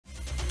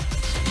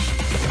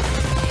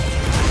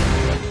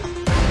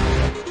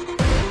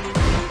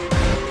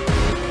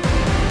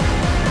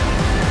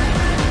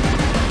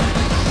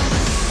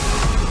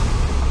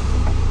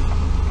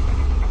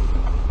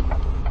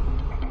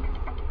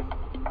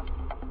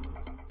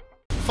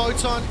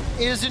Photon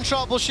is in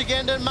trouble.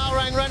 Shigenda and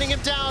Malrang running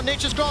him down.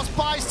 Nature's Grasp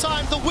buys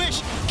time. The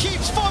Wish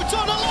keeps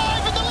Photon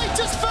alive, and the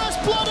latest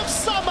first blood of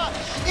Summer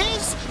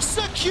is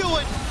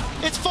secured.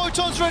 It's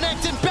Photon's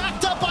Renekton,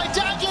 backed up by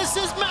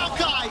Douglas's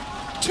Maokai.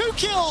 2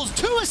 kills,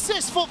 2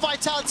 assists for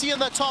Vitality in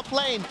the top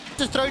lane.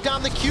 To throw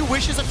down the Q,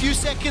 Wish is a few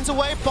seconds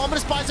away.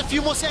 Bombarus buys a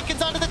few more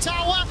seconds under the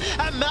tower,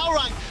 and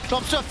Malrang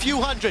drops to a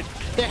few hundred.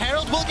 The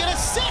Herald will get a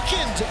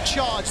second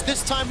charge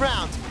this time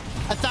round.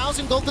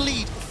 1,000 gold the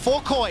lead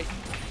for KOI.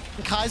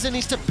 And Kaiser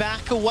needs to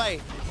back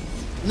away.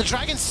 And the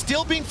Dragon's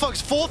still being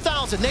focused.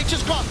 4,000.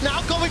 Nature's Grasp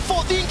now going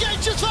forth. The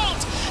engage is found.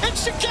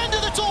 It's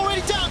Shigenda that's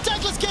already down.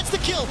 Douglas gets the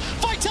kill.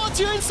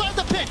 Vitality are inside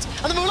the pit.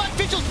 And the Moonlight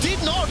Vigil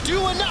did not do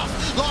enough.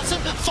 Larson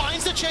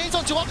finds the chains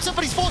onto Upset,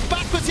 but he's forced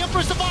backwards. The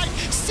Emperor's Divide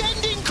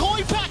sending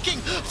KOI packing.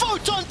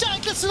 Photon,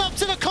 Douglas, and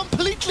Upset are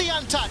completely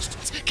untouched.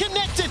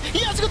 Connected. He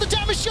hasn't got the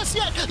damage just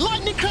yet.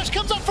 Lightning Crash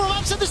comes up from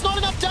Upset. There's not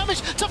enough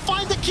damage to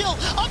find the kill.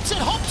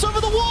 Upset hops over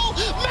the wall.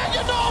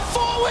 Mega Gnar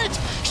forward.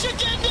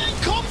 Shigenda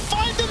and Comp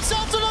find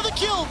themselves another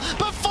kill,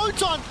 but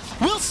Photon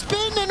will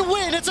spin and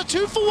win. It's a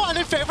 2-for-1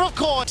 in favor of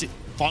KOI.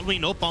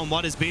 Following up on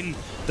what has been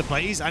the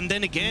plays, and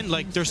then again,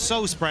 like, they're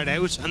so spread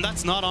out, and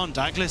that's not on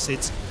Douglas.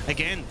 It's,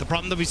 again, the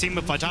problem that we've seen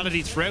with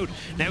Vitality throughout.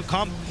 Now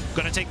Comp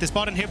gonna take the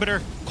spot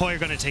inhibitor, KOI are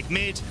gonna take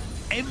mid.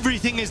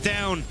 Everything is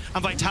down,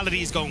 and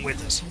Vitality is going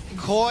with it.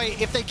 KOI,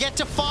 if they get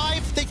to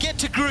 5, they get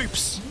to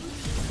groups.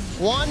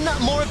 One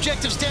more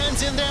objective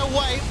stands in their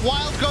way.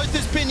 Wild Growth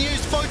has been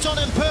used. Photon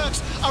and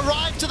Perks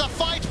arrive to the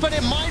fight, but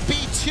it might be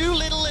too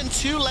little and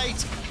too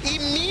late.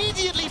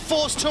 Immediately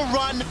forced to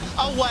run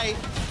away.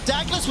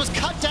 Douglas was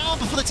cut down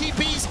before the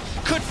TPs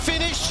could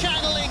finish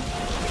channeling,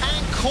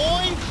 and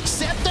KOI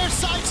set their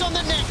sights on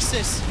the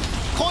Nexus.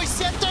 KOI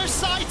set their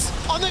sights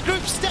on the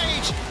group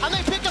stage, and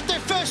they pick up their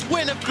first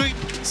win of group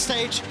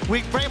stage.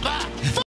 We bring back.